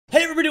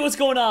what's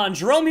going on?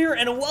 Jerome here,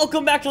 and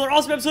welcome back to another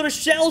awesome episode of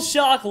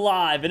Shellshock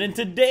Live. And in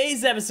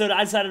today's episode,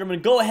 I decided I'm going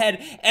to go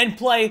ahead and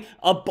play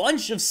a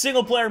bunch of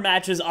single-player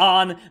matches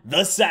on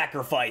the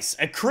Sacrafice.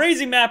 A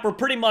crazy map where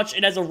pretty much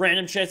it has a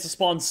random chance to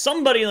spawn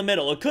somebody in the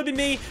middle. It could be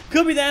me,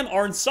 could be them,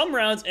 or in some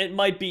rounds, it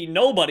might be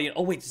nobody.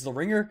 Oh, wait, is the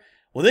ringer?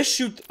 Will this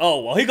shoot?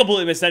 Oh, well, he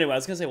completely missed anyway. I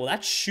was going to say, will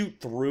that shoot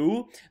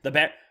through the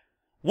barrier?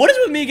 What is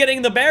with me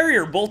getting the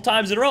barrier both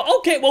times in a row?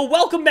 Okay, well,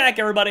 welcome back,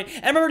 everybody.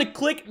 And remember to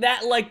click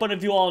that like button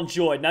if you all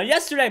enjoyed. Now,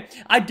 yesterday,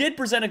 I did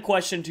present a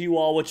question to you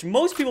all, which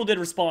most people did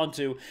respond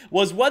to,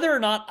 was whether or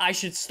not I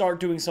should start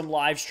doing some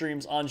live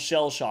streams on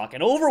Shellshock.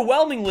 And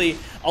overwhelmingly,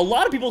 a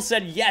lot of people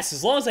said yes,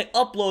 as long as I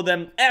upload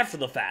them after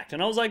the fact.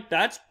 And I was like,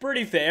 that's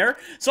pretty fair.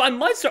 So I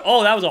might start...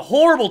 Oh, that was a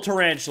horrible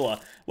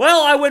tarantula.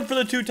 Well, I went for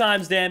the 2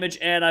 times damage,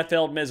 and I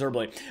failed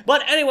miserably.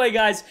 But anyway,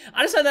 guys,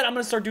 I decided that I'm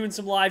going to start doing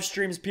some live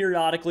streams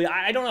periodically.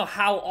 I don't know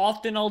how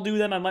often I'll do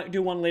them. I might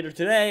do one later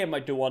today. I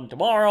might do one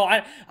tomorrow.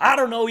 I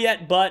don't know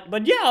yet, but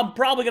yeah, I'm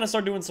probably going to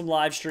start doing some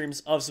live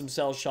streams of some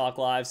Shellshock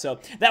Live. So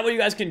that way you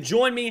guys can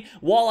join me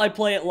while I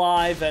play it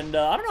live. And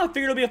I don't know, I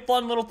figured it'll be a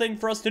fun little thing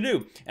for us to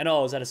do. And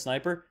oh, is that a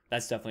sniper?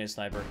 That's definitely a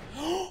sniper.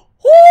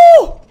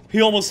 Woo!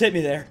 He almost hit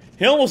me there.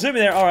 He almost hit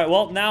me there. All right,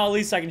 well, now at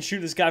least I can shoot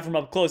this guy from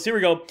up close. Here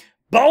we go.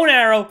 Bow and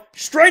arrow,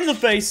 straight to the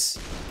face.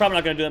 Probably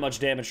not going to do that much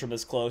damage from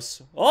this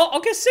close. Oh,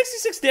 okay,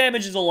 66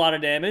 damage is a lot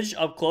of damage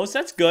up close.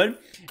 That's good.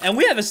 And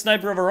we have a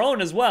sniper of our own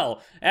as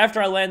well.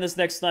 After I land this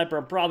next sniper,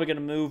 I'm probably going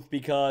to move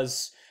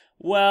because,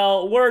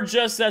 well, we're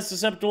just as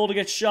susceptible to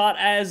get shot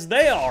as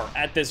they are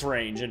at this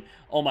range. And,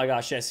 oh my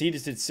gosh, yes, he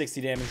just did 60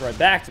 damage right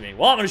back to me.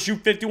 Well, I'm going to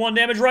shoot 51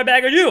 damage right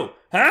back at you.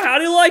 Huh? How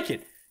do you like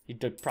it? He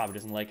probably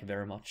doesn't like it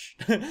very much.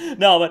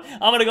 No, but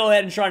I'm going to go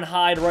ahead and try and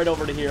hide right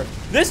over to here.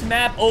 This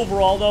map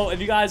overall, though, if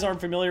you guys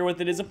aren't familiar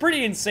with it, is a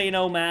pretty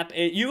insane-o map.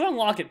 You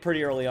unlock it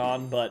pretty early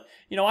on, but,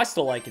 you know, I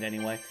still like it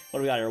anyway. What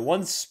do we got here?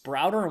 1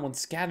 Sprouter and 1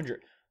 Scavenger.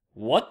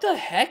 What the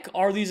heck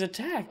are these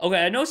attacks?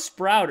 Okay, I know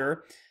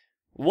Sprouter.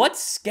 What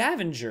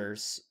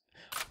Scavengers?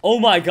 Oh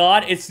my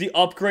god, it's the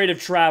upgrade of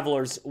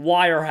Travelers.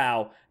 Why or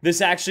how? This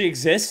actually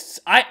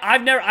exists? I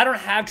don't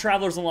have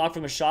Travelers unlocked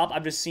from the shop.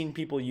 I've just seen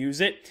people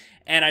use it.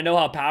 And I know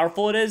how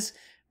powerful it is,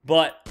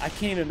 but I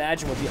can't even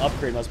imagine what the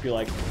upgrade must be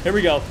like. Here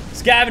we go.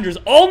 Scavengers.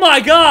 Oh my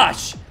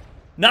gosh!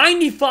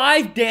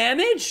 95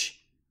 damage?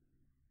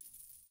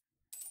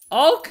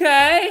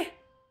 Okay.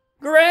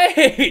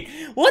 Great.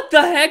 What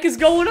the heck is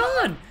going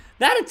on?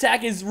 That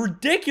attack is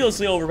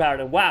ridiculously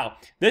overpowered. And wow,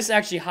 this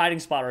actually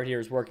hiding spot right here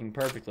is working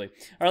perfectly.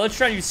 All right, let's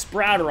try to use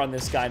Sprouter on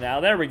this guy now.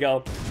 There we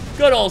go.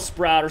 Good old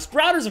Sprouter.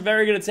 Sprouter's a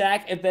very good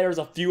attack if there's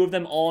a few of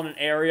them all in an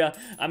area.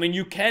 I mean,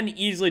 you can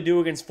easily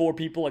do against 4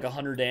 people like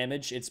 100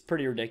 damage. It's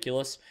pretty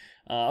ridiculous.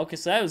 Okay,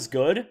 so that was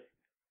good.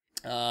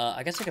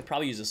 I guess I could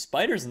probably use the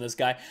spiders in this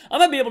guy. I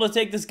might be able to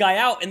take this guy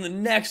out in the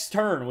next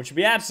turn, which would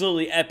be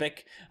absolutely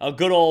epic. A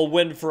good old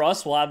win for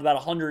us. We'll have about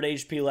 100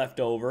 HP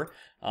left over.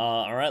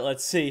 All right,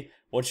 let's see.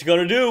 What you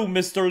gonna do,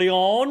 Mr.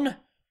 Leon?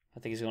 I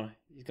think he's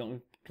gonna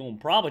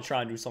probably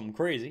try and do something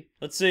crazy.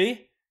 Let's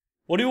see.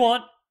 What do you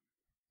want?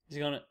 He's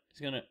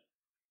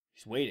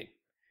waiting.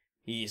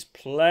 He's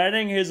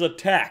planning his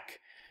attack.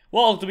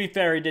 Well, to be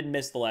fair, he did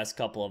miss the last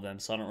couple of them,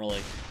 so I don't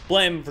really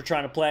blame him for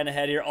trying to plan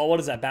ahead here. Oh, what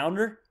is that,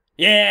 Bounder?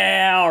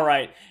 Yeah,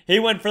 alright. He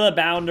went for the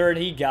Bounder, and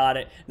he got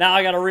it. Now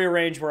I gotta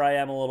rearrange where I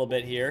am a little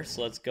bit here,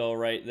 so let's go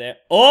right there.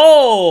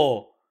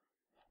 Oh!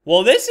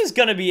 Well, this is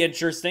gonna be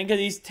interesting, because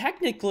he's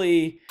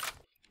technically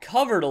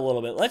covered a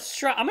little bit. Let's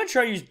try. I'm gonna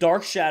try to use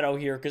Dark Shadow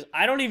here, because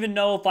I don't even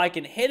know if I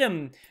can hit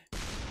him.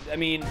 I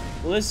mean,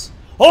 will this...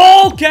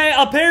 Okay,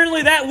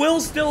 apparently that will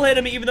still hit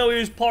him even though he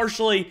was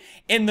partially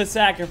in the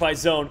Sacrifice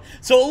zone.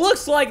 So it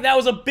looks like that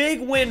was a big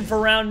win for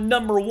round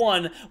number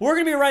 1. We're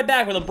going to be right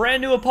back with a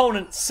brand new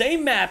opponent.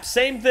 Same map,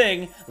 same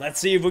thing.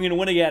 Let's see if we can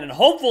win again and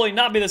hopefully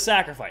not be the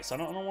Sacrifice. I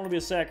don't want to be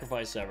a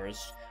Sacrifice ever.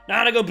 It's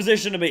not a good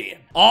position to be in.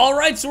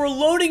 Alright, so we're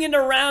loading into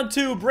round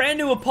 2, brand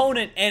new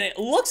opponent, and it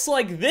looks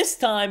like this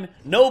time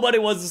nobody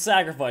was the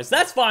Sacrifice.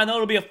 That's fine though,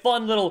 it'll be a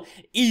fun little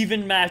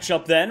even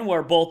matchup then,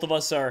 where both of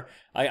us are,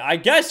 I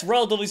guess,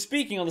 relatively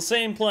speaking, on the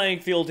same playing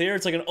field here.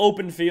 It's like an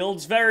open field.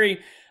 It's very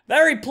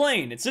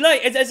plain. It's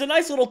a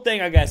nice little thing,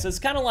 I guess. It's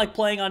kind of like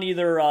playing on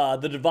either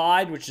The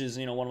Divide, which is,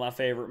 you know, one of my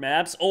favorite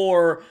maps,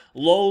 or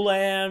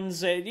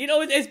Lowlands. You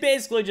know, it's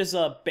basically just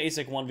a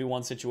basic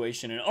 1v1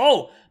 situation. And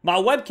oh, my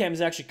webcam is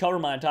actually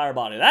covering my entire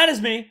body. That is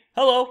me.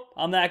 Hello,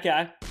 I'm that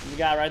guy. The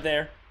guy right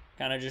there.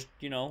 Kind of just,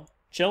 you know,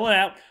 chilling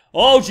out.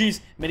 Oh,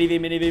 jeez. Mini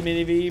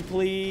V,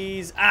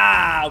 please.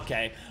 Ah,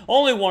 okay.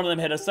 Only one of them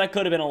hit us. That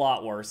could have been a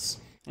lot worse.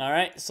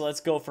 Alright, so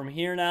let's go from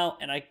here now.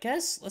 And I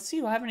guess, let's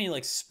see, do I have any,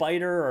 like,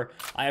 spider or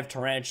I have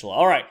tarantula.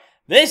 Alright,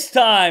 this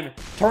time,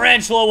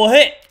 tarantula will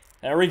hit.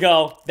 There we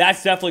go.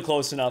 That's definitely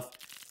close enough.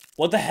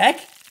 What the heck?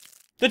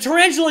 The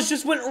tarantulas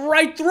just went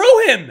right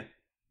through him.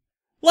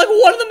 Like,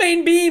 one of the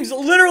main beams,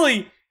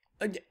 literally.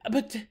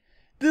 But,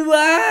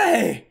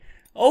 why?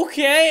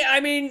 Okay, I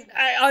mean,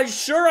 I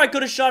sure I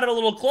could have shot it a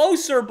little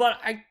closer, but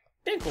I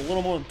think a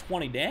little more than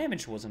 20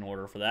 damage was in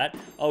order for that.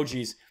 Oh,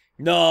 geez.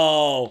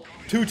 No.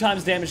 2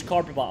 times damage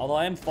carpet bomb. Although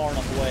I am far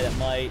enough away that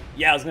might...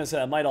 Yeah, I was going to say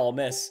that might all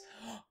miss.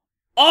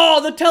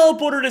 Oh, the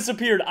teleporter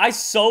disappeared. I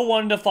so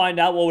wanted to find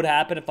out what would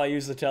happen if I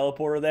used the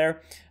teleporter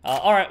there.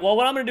 Alright, well,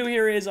 what I'm going to do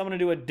here is I'm going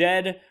to do a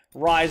dead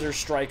riser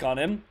strike on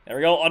him. There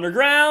we go.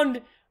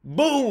 Underground.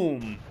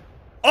 Boom.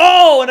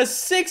 Oh, and a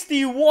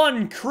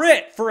 61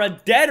 crit for a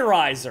dead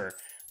riser.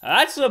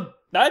 That's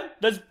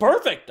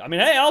perfect. I mean,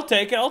 hey, I'll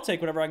take it. I'll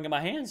take whatever I can get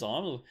my hands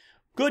on.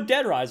 Good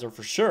dead riser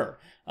for sure.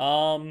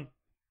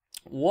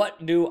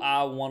 What do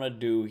I want to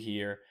do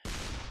here?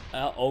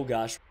 Oh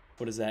gosh,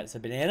 what is that? Is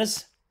that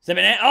bananas? Is that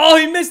banana? Oh,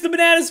 he missed the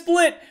banana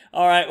split.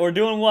 All right, we're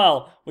doing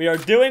well. We are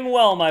doing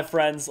well, my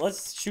friends.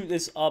 Let's shoot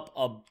this up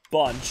a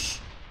bunch.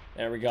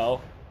 There we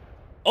go.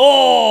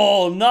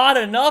 Oh, not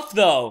enough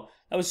though.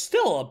 That was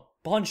still a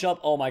bunch up.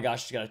 Oh my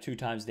gosh, he's got a 2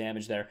 times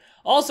damage there.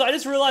 Also, I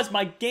just realized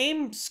my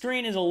game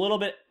screen is a little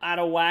bit out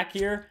of whack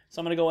here. So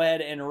I'm going to go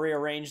ahead and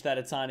rearrange that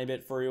a tiny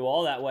bit for you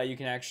all. That way you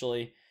can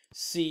actually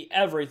see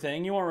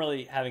everything. You weren't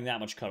really having that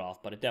much cut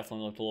off, but it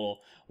definitely looked a little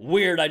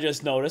weird, I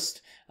just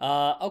noticed.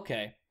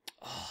 Okay.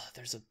 Oh,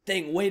 there's a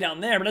thing way down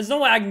there, but there's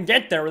no way I can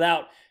get there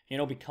without, you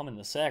know, becoming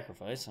the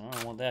sacrifice. I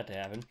don't want that to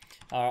happen.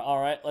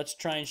 Alright, let's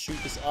try and shoot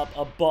this up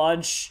a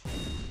bunch.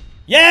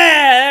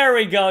 Yeah, there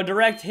we go.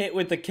 Direct hit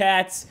with the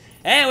cats.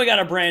 And we got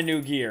a brand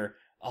new gear.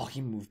 Oh,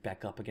 he moved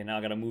back up again. Now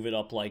I gotta move it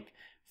up like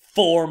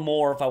 4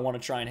 more if I want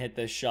to try and hit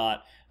this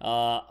shot.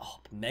 Oh,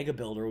 Mega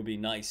Builder would be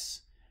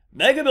nice.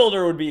 Mega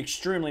Builder would be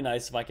extremely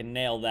nice if I can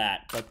nail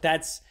that. But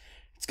it's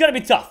gonna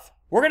be tough.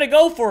 We're gonna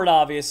go for it,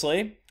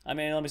 obviously. I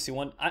mean, let me see.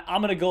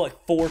 I'm gonna go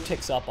like 4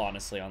 ticks up,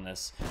 honestly, on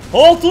this.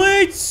 Whole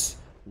fleets!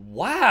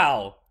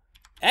 Wow.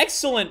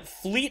 Excellent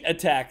fleet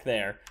attack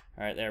there.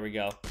 Alright, there we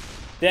go.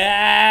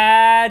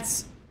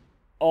 That's...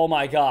 Oh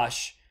my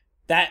gosh.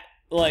 That,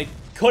 like,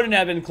 couldn't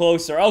have been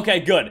closer. Okay,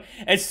 good.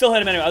 It still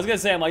hit him anyway. I was gonna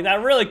say, I'm like,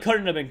 that really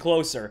couldn't have been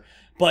closer.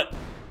 But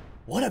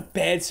what a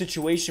bad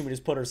situation we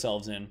just put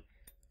ourselves in.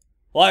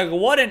 Like,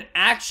 what an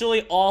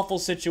actually awful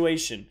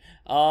situation.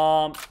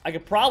 I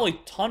could probably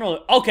tunnel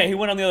it. Okay, he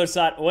went on the other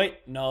side. Wait,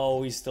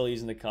 no, he's still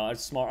using the cover.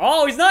 Smart.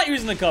 Oh, he's not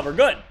using the cover.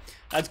 Good.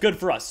 That's good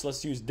for us.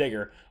 Let's use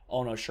Digger.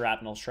 Oh, no,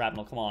 Shrapnel.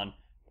 Shrapnel, come on.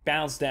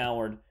 Bounce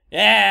downward.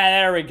 Yeah,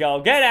 there we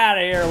go. Get out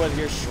of here with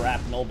your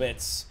shrapnel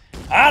bits.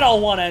 I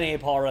don't want any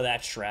part of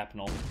that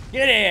shrapnel.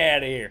 Get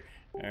out of here.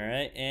 All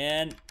right,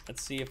 and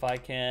let's see if I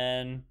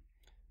can...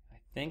 I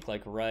think,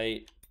 like,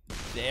 right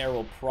there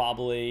will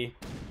probably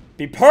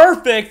be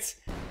perfect.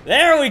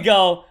 There we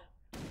go.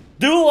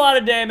 Do a lot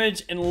of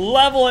damage and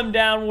level him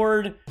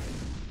downward.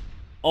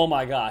 Oh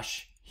my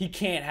gosh. He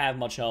can't have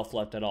much health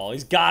left at all.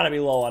 He's got to be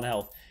low on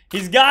health.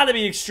 He's got to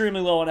be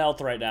extremely low on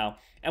health right now.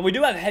 And we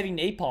do have heavy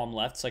napalm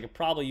left, so I could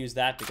probably use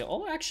that to go.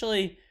 Oh,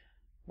 actually,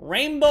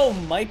 Rainbow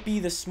might be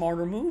the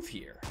smarter move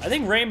here. I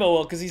think Rainbow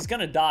will, because he's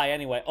going to die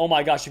anyway. Oh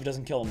my gosh, if he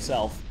doesn't kill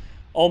himself.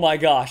 Oh my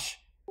gosh.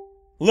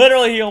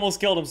 Literally, he almost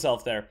killed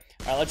himself there.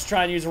 All right, let's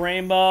try and use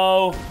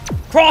Rainbow.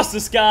 Cross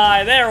the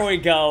sky. There we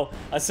go.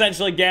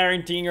 Essentially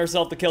guaranteeing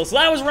yourself the kill. So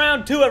that was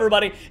round 2,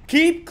 everybody.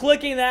 Keep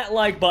clicking that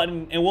like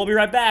button, and we'll be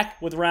right back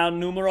with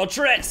round numero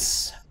 3.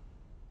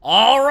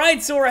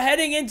 Alright, so we're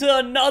heading into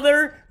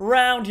another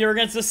round here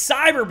against the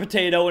Cyber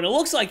Potato, and it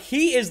looks like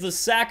he is the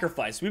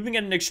Sacrifice. We've been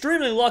getting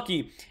extremely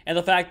lucky in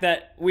the fact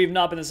that we've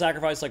not been the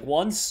Sacrifice like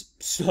once,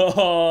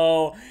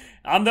 so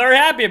I'm very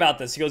happy about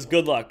this. He goes,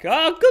 good luck.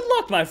 Oh, good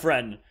luck, my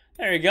friend.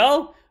 There you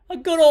go. A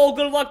good old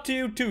good luck to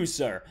you too,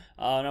 sir.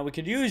 Now we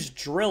could use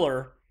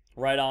Driller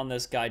right on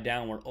this guy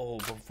downward. Oh,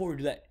 before we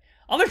do that,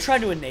 I'm going to try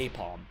to do a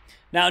Napalm.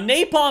 Now,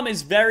 Napalm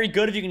is very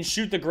good if you can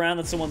shoot the ground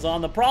that someone's on.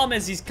 The problem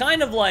is he's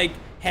kind of like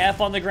half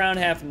on the ground,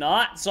 half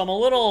not. So I'm a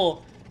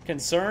little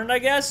concerned, I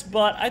guess.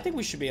 But I think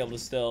we should be able to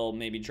still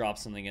maybe drop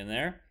something in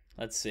there.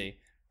 Let's see.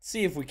 Let's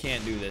see if we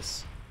can't do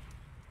this.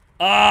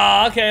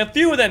 Okay, a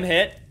few of them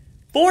hit.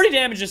 40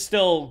 damage is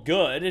still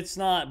good. It's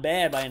not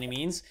bad by any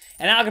means.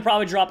 And now I could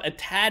probably drop a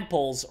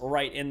Tadpoles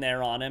right in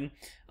there on him.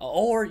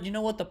 Or, you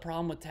know what the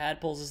problem with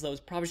Tadpoles is, though? It's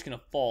probably just going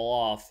to fall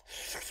off.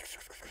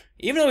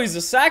 Even though he's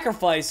a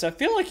Sacrifice, I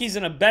feel like he's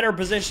in a better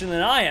position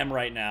than I am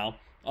right now.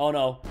 Oh,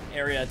 no.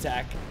 Area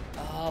attack.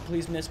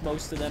 Please miss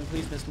most of them.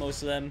 Please miss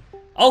most of them.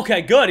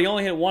 Okay, good. He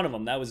only hit one of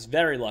them. That was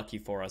very lucky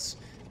for us.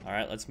 All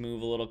right, let's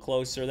move a little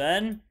closer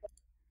then.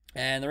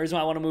 And the reason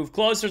why I want to move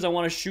closer is I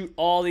want to shoot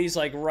all these,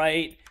 like,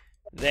 right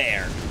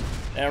there.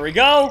 There we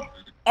go.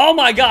 Oh,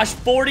 my gosh.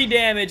 40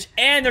 damage,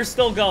 and they're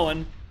still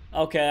going.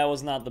 Okay, that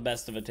was not the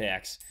best of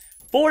attacks.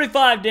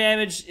 45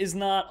 damage is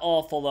not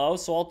awful, though,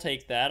 so I'll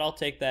take that. I'll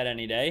take that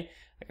any day.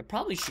 I could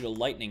probably shoot a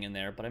lightning in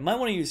there, but I might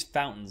want to use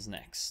fountains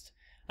next.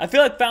 I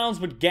feel like fountains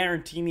would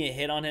guarantee me a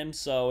hit on him,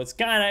 so it's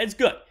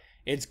good.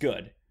 It's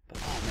good.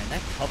 But, oh, man,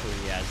 that cover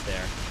he has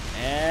there.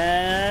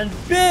 And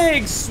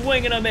big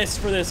swing and a miss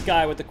for this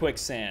guy with the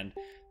quicksand.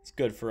 It's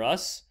good for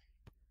us.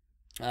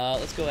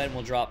 Let's go ahead and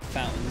we'll drop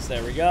fountains.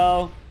 There we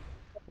go.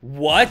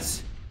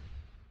 What?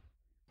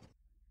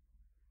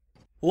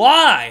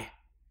 Why?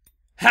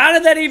 How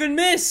did that even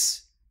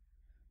miss?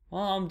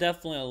 Well, I'm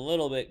definitely a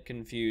little bit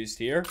confused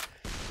here.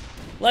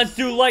 Let's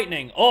do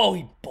lightning. Oh,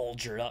 he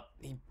bulgered up.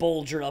 He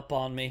bulgered up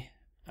on me.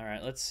 All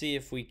right, let's see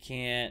if we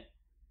can't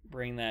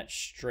bring that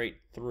straight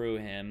through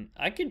him.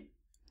 I could,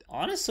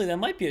 honestly, that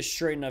might be a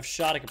straight enough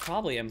shot. I could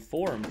probably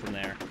M4 him from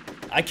there.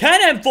 I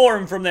can M4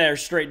 him from there,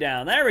 straight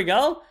down. There we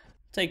go.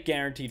 Take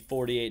guaranteed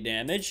 48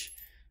 damage.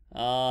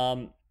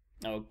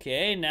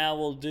 Okay, now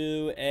we'll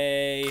do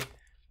a...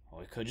 Oh,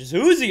 we could just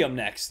Uzi him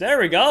next. There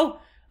we go.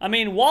 I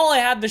mean, while I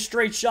have the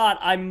straight shot,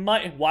 I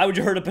might... Why would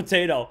you hurt a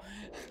potato?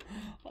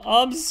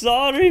 I'm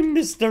sorry,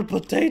 Mr.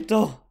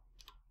 Potato.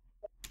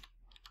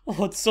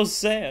 Oh, it's so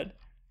sad.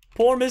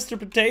 Poor Mr.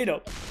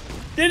 Potato.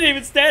 Didn't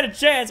even stand a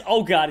chance.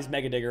 Oh, God, he's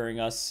Mega Diggering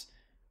us.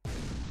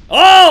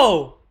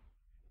 Oh!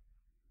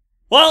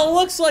 Well, it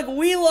looks like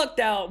we lucked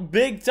out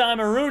big time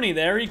a Rooney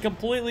there. He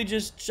completely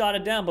just shot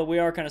it down, but we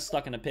are kind of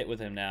stuck in a pit with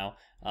him now.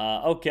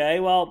 Okay,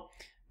 well,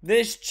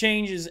 this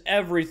changes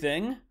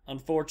everything,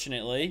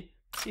 unfortunately.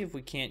 Let's see if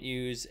we can't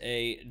use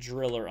a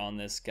driller on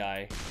this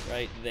guy.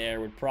 Right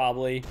there would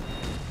probably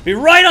be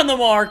right on the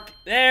mark.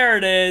 There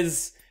it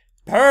is.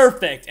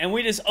 Perfect. And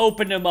we just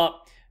opened him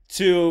up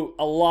to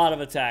a lot of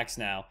attacks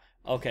now.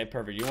 Okay,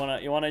 perfect. You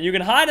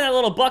can hide in that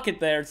little bucket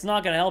there. It's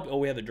not gonna help. Oh,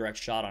 we have a direct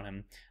shot on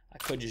him. I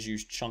could just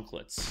use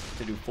chunklets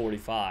to do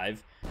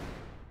 45.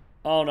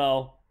 Oh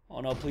no.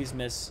 Oh no, please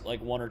miss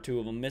like one or two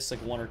of them. Miss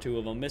like one or two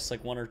of them. Miss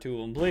like one or two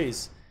of them,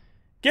 please.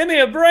 Give me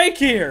a break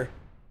here.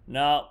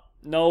 No,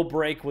 no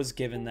break was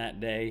given that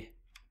day.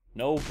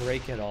 No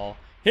break at all.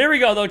 Here we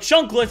go though,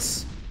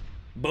 chunklets.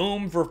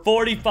 Boom for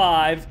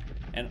 45.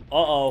 And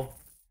uh-oh.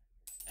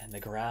 And the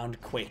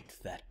ground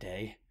quaked that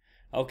day.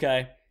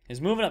 Okay,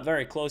 he's moving up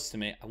very close to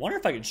me. I wonder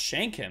if I could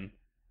shank him.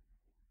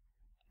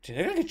 Do you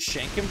think I could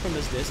shank him from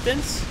this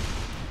distance?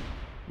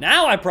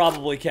 Now I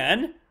probably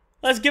can.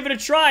 Let's give it a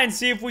try and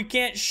see if we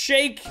can't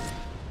shake.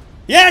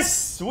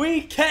 Yes,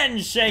 we can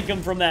shank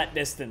him from that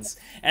distance.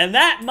 And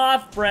that, my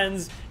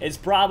friends, is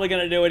probably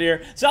going to do it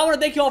here. So I want to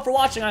thank you all for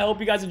watching. I hope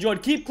you guys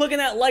enjoyed. Keep clicking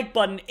that like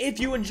button if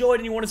you enjoyed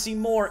and you want to see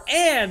more.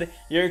 And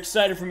you're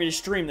excited for me to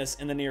stream this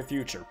in the near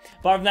future.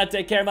 Apart from that,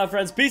 take care, my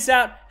friends. Peace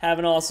out. Have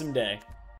an awesome day.